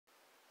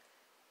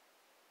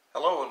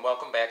Hello and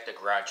welcome back to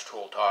Garage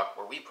Tool Talk,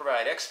 where we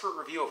provide expert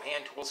review of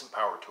hand tools and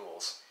power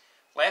tools.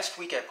 Last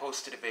week I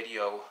posted a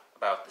video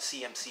about the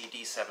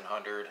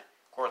CMCD700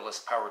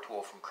 cordless power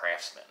tool from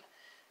Craftsman.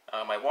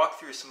 I walked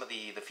through some of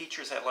the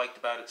features I liked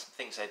about it, some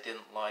things I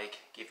didn't like,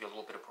 gave you a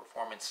little bit of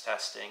performance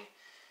testing.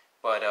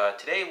 But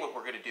today what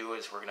we're going to do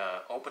is we're going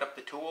to open up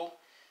the tool.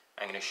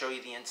 I'm going to show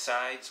you the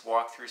insides,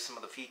 walk through some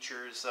of the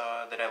features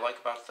that I like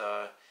about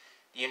the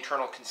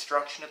internal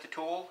construction of the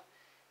tool,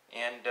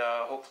 and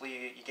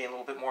hopefully you gain a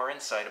little bit more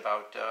insight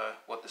about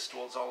what this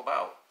tool is all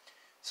about.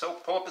 So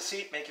pull up a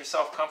seat, make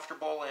yourself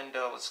comfortable, and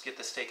let's get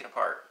this taken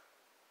apart.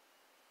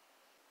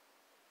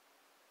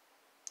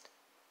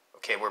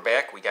 Okay, we're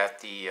back. We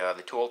got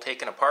the tool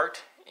taken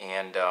apart,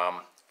 and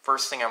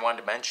first thing I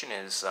wanted to mention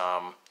is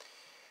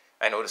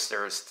I noticed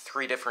there's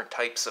 3 different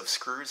types of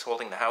screws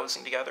holding the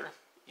housing together.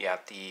 You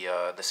got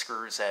the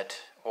screws that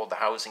hold the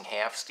housing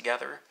halves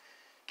together,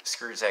 the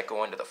screws that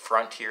go into the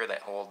front here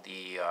that hold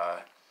the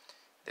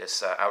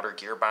this outer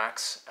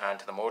gearbox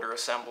onto the motor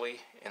assembly,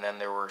 and then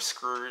there were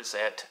screws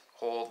that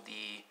hold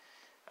the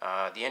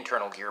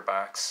internal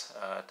gearbox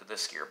to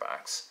this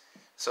gearbox.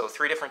 So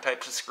 3 different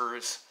types of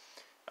screws.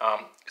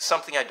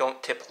 Something I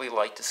don't typically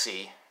like to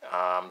see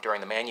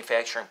during the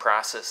manufacturing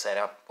process,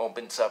 that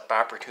opens up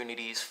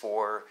opportunities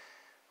for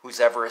who's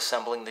ever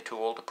assembling the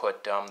tool to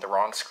put the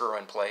wrong screw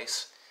in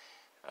place.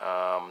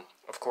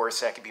 Of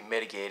course, that can be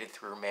mitigated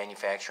through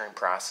manufacturing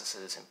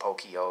processes and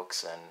pokey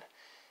yokes and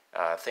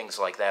things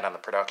like that on the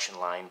production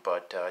line,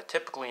 but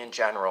typically in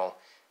general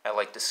I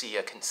like to see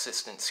a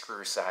consistent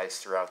screw size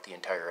throughout the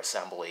entire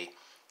assembly,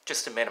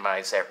 just to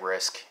minimize that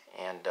risk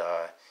and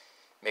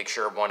make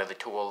sure one of the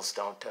tools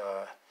don't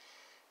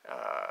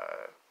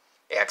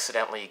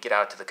accidentally get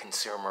out to the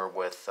consumer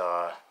with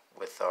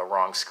a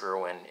wrong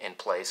screw in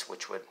place,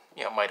 which would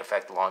might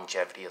affect the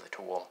longevity of the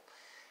tool.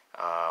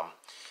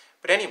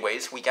 But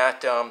anyways, we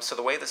got so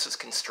the way this is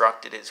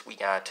constructed is we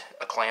got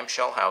a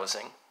clamshell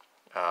housing,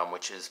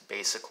 which is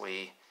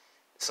basically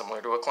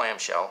similar to a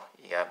clamshell.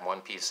 You got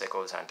one piece that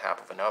goes on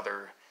top of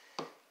another.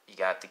 You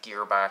got the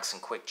gearbox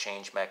and quick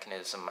change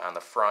mechanism on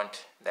the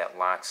front that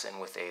locks in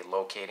with a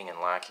locating and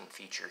locking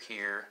feature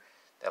here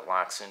that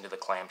locks into the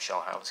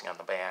clamshell housing on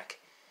the back.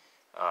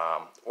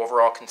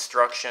 Overall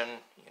construction,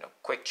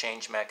 quick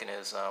change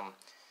mechanism.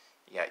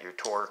 You got your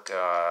torque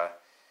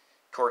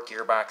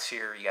gearbox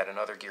here. You got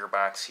another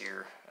gearbox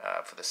here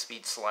for the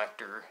speed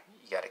selector.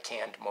 You got a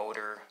canned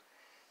motor.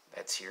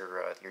 That's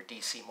your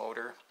DC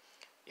motor.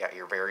 You got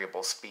your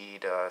variable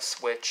speed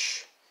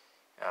switch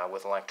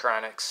with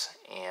electronics,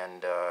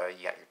 and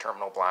you got your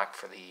terminal block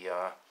for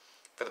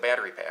the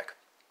battery pack.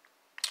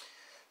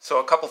 So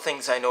a couple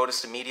things I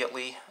noticed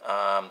immediately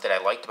that I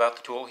liked about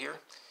the tool here.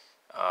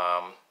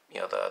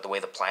 The way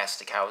the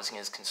plastic housing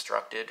is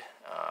constructed.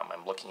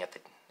 I'm looking at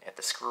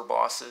the screw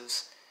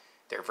bosses.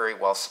 They're very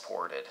well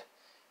supported.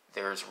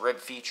 There's rib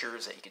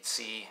features that you can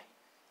see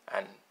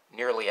on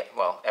nearly,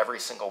 every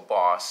single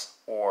boss,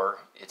 or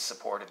it's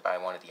supported by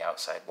one of the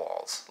outside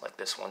walls. Like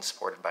this one's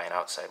supported by an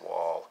outside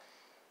wall,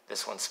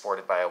 this one's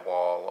supported by a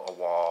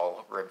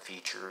wall, rib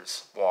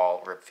features,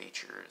 wall, rib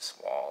features,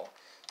 wall.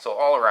 So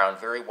all around,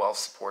 very well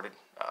supported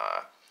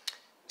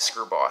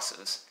screw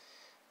bosses,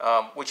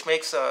 which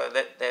makes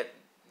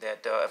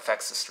that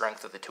affects the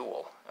strength of the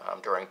tool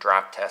during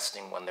drop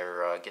testing when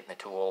they're getting the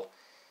tool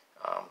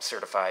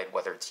certified,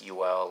 whether it's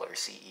UL or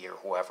CE or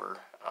whoever.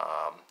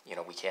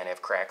 We can't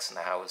have cracks in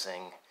the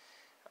housing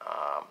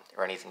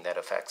or anything that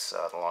affects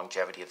the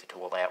longevity of the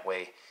tool that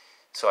way.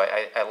 So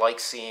I like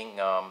seeing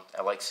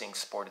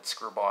supported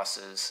screw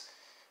bosses.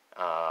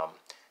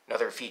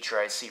 Another feature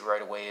I see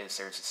right away is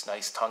there's this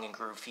nice tongue and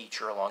groove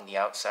feature along the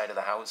outside of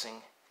the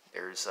housing.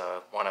 There's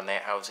one on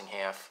that housing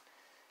half.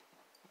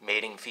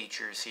 Mating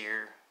features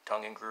here,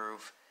 tongue and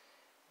groove.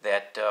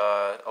 That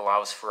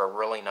allows for a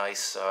really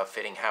nice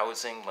fitting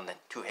housing when the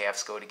 2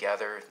 halves go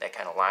together. That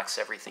kind of locks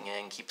everything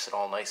in, keeps it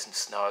all nice and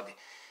snug.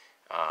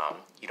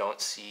 You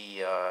don't see,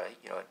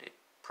 it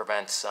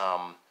prevents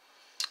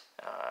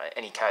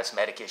any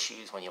cosmetic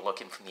issues when you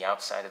look in from the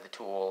outside of the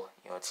tool.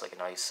 It's like a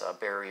nice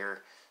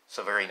barrier,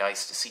 so very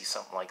nice to see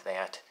something like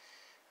that.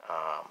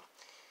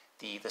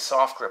 The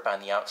soft grip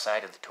on the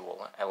outside of the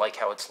tool, I like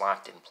how it's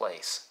locked in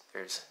place.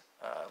 There's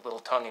little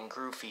tongue and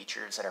groove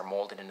features that are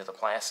molded into the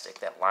plastic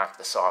that lock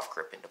the soft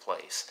grip into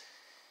place.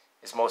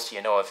 As most of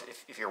you know,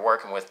 if you're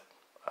working with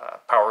a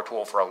power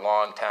tool for a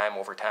long time,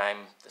 over time,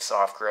 the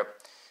soft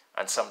grip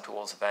on some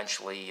tools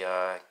eventually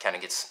kind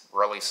of gets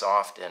really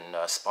soft and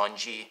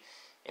spongy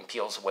and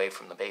peels away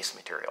from the base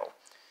material.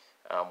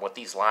 What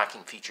these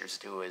locking features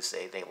do is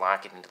they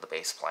lock it into the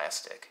base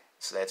plastic.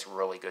 So that's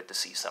really good to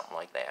see something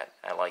like that.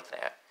 I like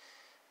that.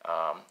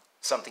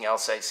 Something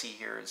else I see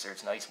here is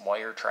there's nice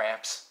wire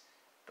traps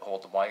to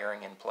hold the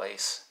wiring in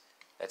place.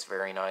 That's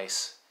very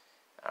nice.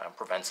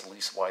 Prevents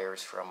loose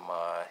wires from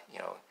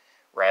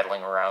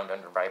rattling around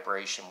under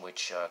vibration,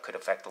 which could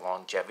affect the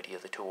longevity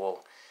of the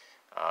tool.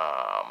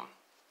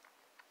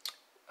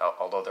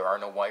 Although there are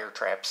no wire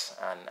traps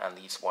on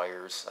these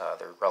wires,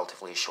 they're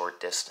relatively a short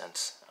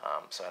distance,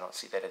 so I don't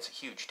see that as a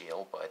huge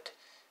deal, but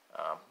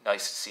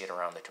Nice to see it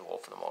around the tool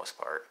for the most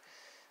part.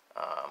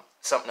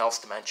 Something else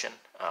to mention,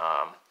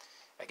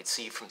 I could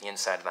see from the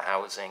inside of the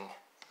housing,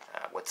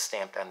 what's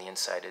stamped on the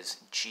inside is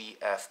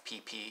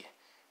GFPP,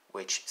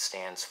 which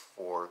stands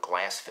for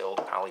glass-filled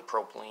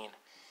polypropylene.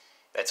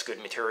 That's good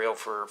material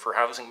for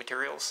housing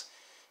materials.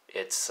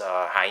 It's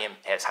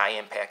has high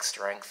impact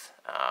strength,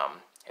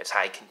 has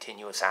high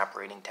continuous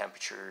operating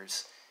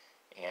temperatures,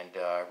 and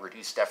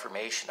reduced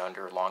deformation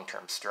under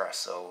long-term stress.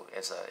 So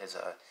as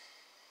a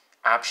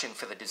option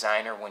for the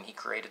designer when he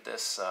created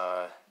this,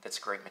 that's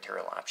a great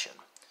material option.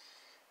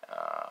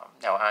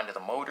 Now onto the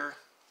motor.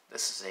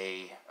 This is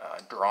a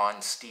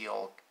drawn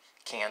steel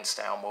can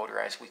style motor,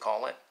 as we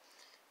call it.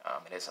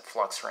 It has a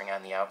flux ring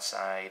on the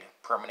outside,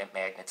 permanent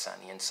magnets on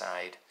the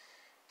inside.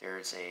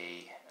 There's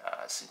a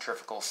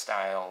centrifugal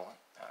style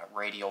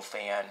radial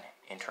fan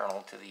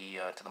internal to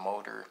the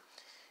motor.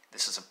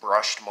 This is a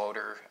brushed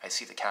motor. I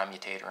see the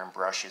commutator and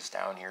brushes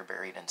down here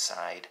buried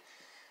inside.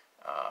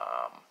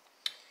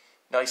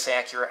 Nice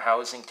accurate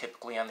housing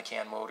typically on the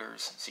can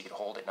motors, so you can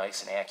hold it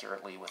nice and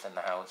accurately within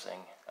the housing.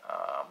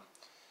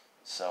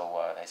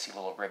 I see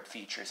little rib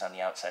features on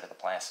the outside of the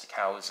plastic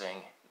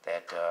housing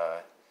that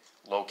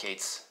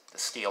locates the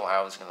steel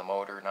housing of the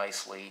motor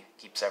nicely,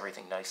 keeps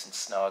everything nice and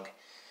snug.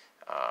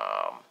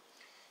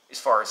 As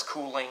far as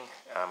cooling,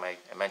 I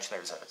mentioned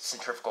there's a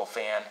centrifugal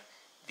fan.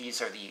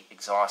 These are the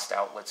exhaust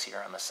outlets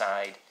here on the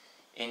side.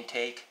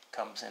 Intake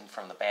comes in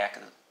from the back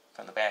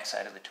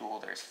side of the tool.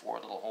 There's 4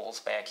 little holes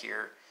back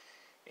here,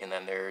 and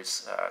then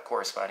there's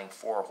corresponding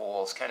 4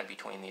 holes kind of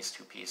between these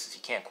 2 pieces.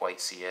 You can't quite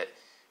see it,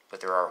 but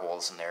there are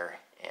holes in there,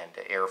 and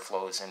air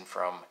flows in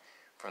from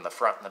the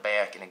front and the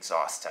back and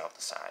exhausts out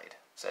the side.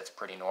 So that's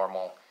pretty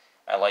normal.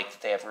 I like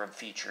that they have rib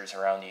features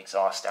around the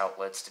exhaust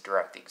outlets to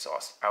direct the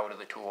exhaust out of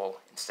the tool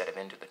instead of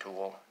into the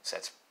tool, so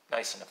that's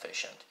nice and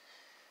efficient.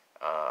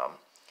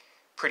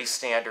 Pretty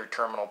standard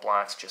terminal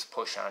blocks, just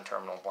push-on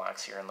terminal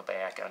blocks here in the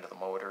back onto the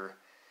motor.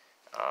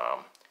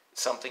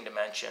 Something to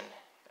mention,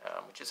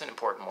 which is an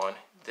important one,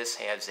 this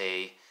has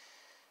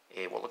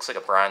what looks like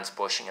a bronze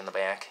bushing in the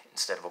back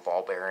instead of a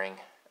ball bearing.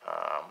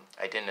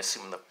 I didn't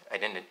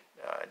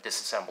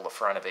disassemble the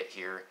front of it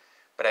here,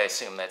 but I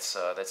assume that's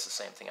the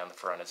same thing on the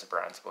front as a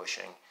bronze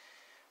bushing,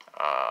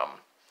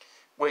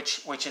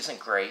 which isn't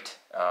great,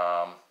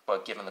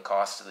 but given the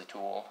cost of the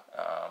tool,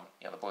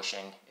 the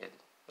bushing,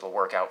 it'll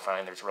work out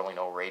fine. There's really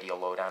no radial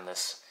load on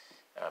this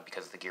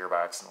because of the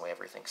gearbox and the way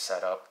everything's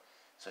set up,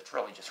 so it's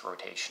really just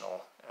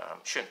rotational.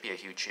 Shouldn't be a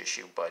huge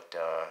issue, but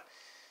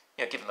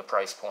given the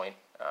price point,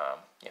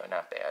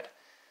 not bad.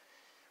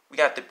 We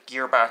got the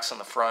gearbox on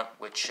the front,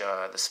 which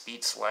the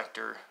speed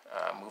selector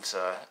moves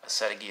a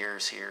set of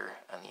gears here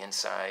on the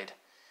inside.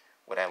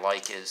 What I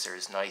like is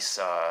there's nice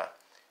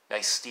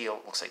steel,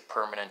 looks like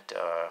permanent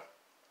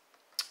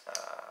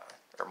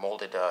or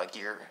molded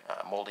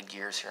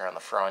gears here on the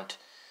front.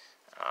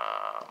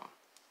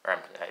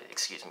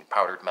 Excuse me,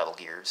 powdered metal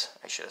gears,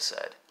 I should have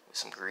said, with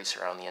some grease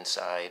around the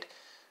inside.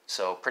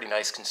 So pretty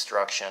nice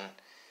construction.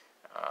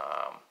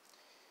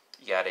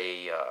 You got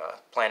a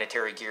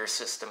planetary gear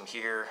system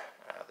here.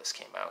 This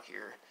came out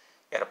here.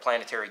 You got a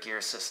planetary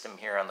gear system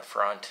here on the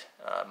front.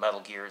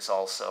 Metal gears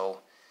also.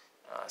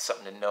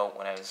 Something to note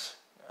when I was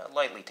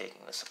lightly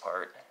taking this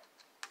apart.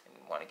 I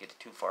didn't want to get it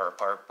too far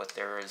apart, but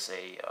there is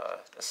a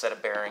set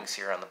of bearings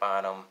here on the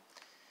bottom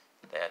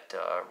that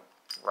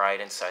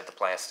ride inside the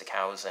plastic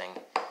housing.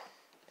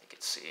 You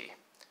can see.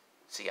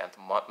 So you got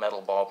the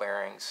metal ball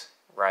bearings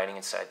riding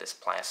inside this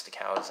plastic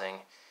housing.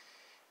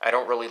 I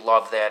don't really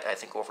love that. I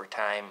think over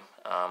time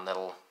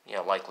that'll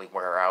likely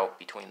wear out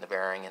between the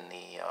bearing and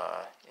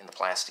the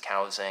plastic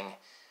housing.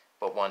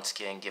 But once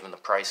again, given the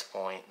price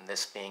point and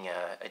this being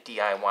a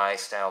DIY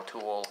style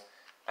tool,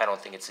 I don't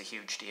think it's a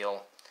huge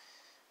deal.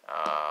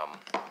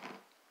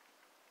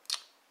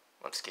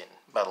 Once again,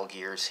 metal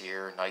gears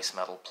here, nice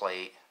metal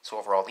plate. So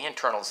overall, the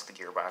internals of the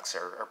gearbox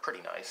are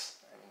pretty nice.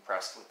 I'm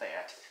impressed with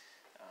that.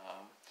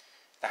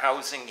 The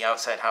housing, the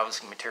outside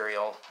housing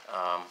material,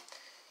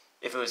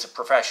 if it was a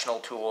professional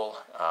tool,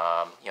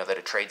 that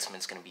a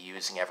tradesman's going to be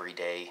using every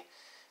day,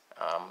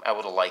 I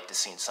would have liked to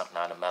seen something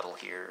out of metal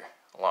here,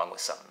 along with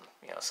something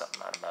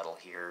out of metal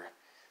here.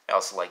 I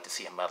also like to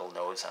see a metal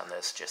nose on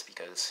this, just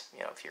because,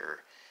 if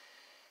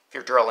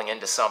you're drilling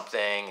into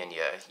something and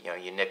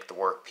you nick the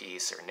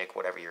workpiece or nick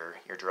whatever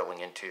you're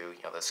drilling into,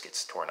 this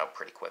gets torn up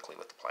pretty quickly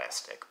with the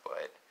plastic.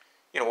 But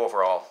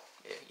overall,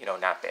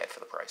 not bad for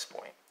the price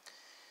point.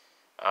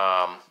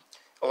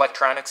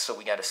 Electronics, so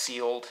we got a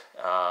sealed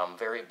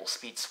variable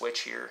speed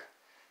switch here.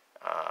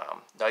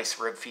 Nice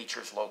rib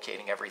features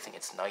locating everything.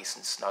 It's nice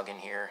and snug in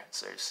here,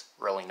 so there's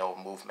really no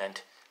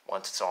movement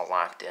once it's all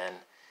locked in.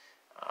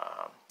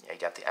 You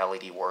got the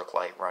LED work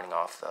light running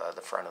off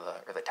the front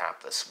of the top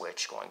of the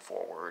switch going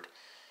forward.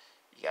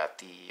 You got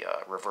the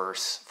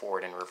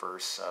forward and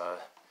reverse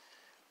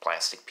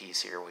plastic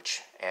piece here,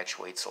 which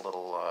actuates a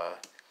little,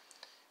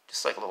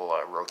 just like a little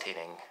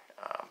rotating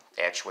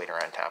actuator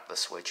on top of the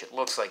switch. It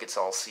looks like it's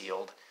all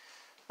sealed,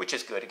 which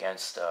is good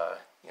against,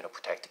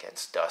 protect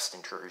against dust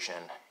intrusion,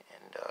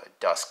 and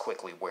dust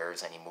quickly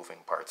wears any moving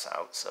parts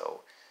out.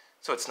 So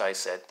So it's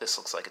nice that this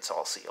looks like it's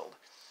all sealed.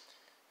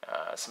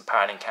 Some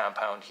potting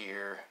compound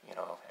here,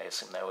 I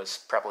assume that was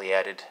probably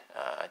added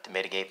to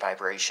mitigate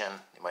vibration.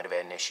 They might have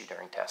had an issue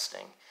during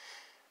testing.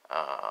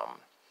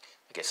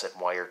 Like I said,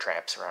 wire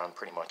traps around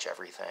pretty much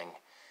everything.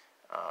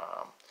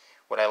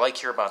 What I like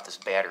here about this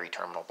battery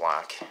terminal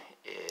block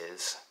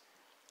is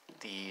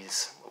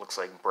these, looks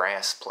like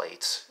brass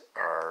plates,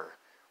 are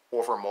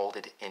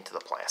overmolded into the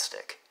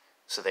plastic.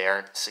 So they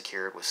aren't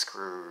secured with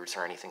screws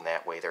or anything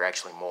that way. They're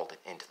actually molded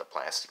into the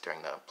plastic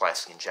during the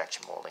plastic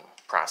injection molding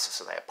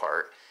process of that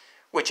part,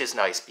 which is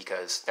nice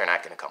because they're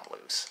not going to come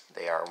loose.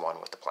 They are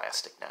one with the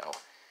plastic now,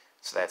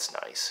 so that's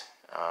nice.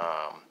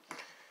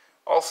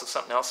 Also,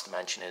 something else to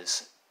mention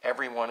is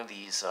every one of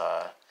these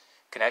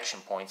connection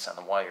points on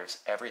the wires,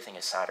 everything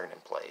is soldered in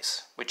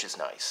place, which is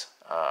nice.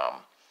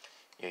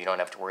 You don't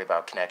have to worry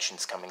about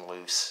connections coming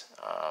loose.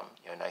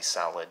 Nice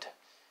solid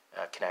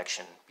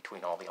connection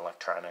between all the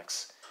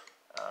electronics.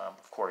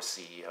 Of course,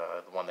 the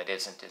one that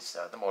isn't is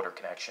the motor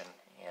connection,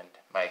 and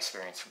my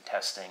experience from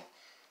testing,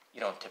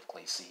 you don't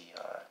typically see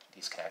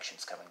these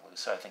connections coming loose,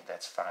 so I think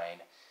that's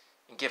fine.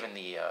 And given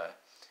the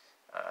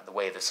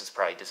way this is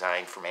probably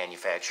designed for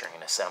manufacturing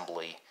and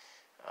assembly,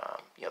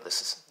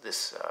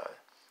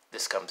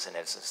 this comes in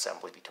as an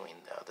assembly between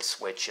the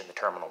switch and the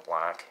terminal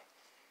block.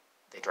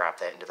 They drop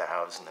that into the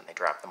house, and then they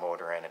drop the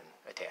motor in and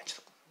attach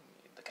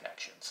the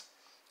connections.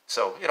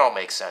 So it all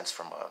makes sense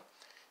from a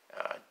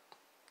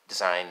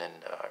design and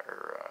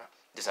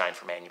design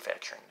for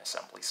manufacturing and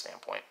assembly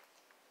standpoint.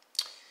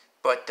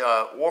 But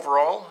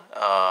overall,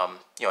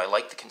 I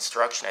like the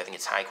construction. I think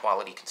it's high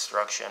quality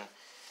construction.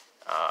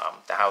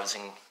 The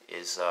housing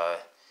is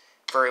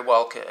very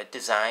well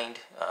designed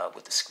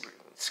with the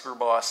screw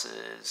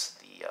bosses,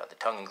 the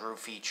tongue and groove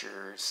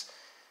features,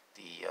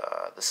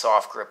 the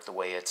soft grip, the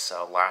way it's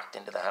locked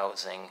into the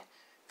housing,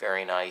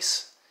 very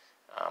nice.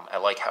 I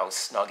like how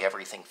snug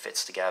everything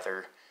fits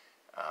together.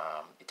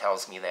 It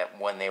tells me that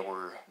when they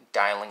were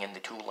dialing in the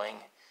tooling,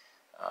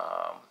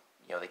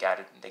 they got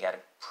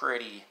it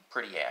pretty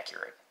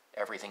accurate.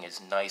 Everything is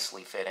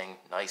nicely fitting,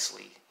 nice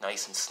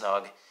and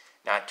snug,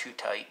 not too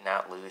tight,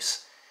 not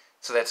loose.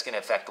 So that's going to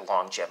affect the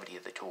longevity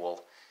of the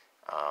tool.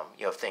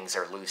 If things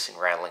are loose and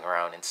rattling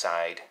around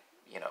inside,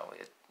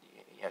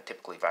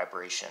 typically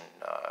vibration,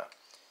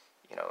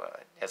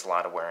 has a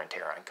lot of wear and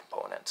tear on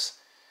components.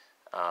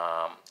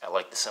 I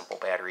like the simple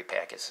battery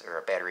pack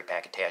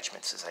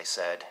attachments, as I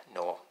said.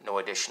 No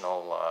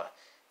additional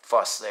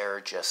fuss there,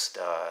 just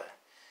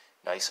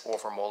nice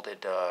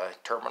overmolded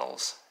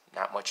terminals.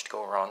 Not much to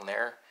go wrong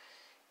there.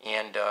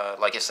 And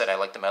like I said, I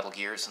like the metal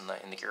gears in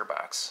the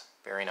gearbox.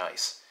 Very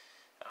nice.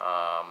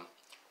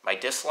 My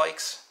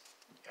dislikes,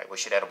 I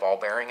wish it had a ball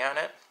bearing on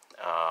it,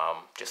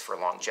 just for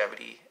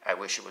longevity. I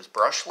wish it was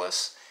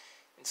brushless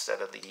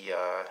instead of the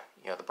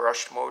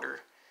brushed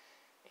motor.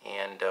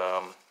 And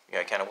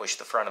I kind of wish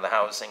the front of the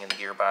housing and the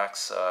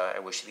gearbox, I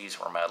wish these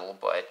were metal.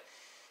 But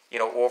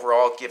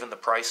overall, given the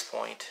price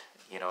point,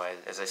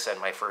 as I said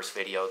in my first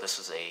video,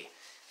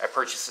 I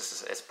purchased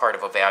this as part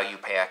of a value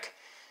pack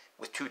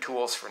with 2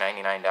 tools for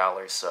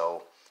 $99.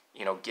 So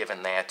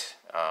given that,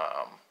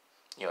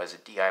 as a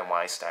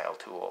DIY style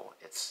tool,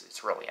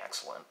 it's really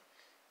excellent.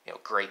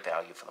 Great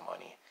value for the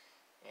money,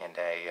 and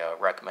I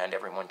recommend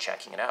everyone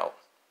checking it out.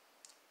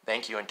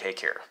 Thank you and take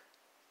care.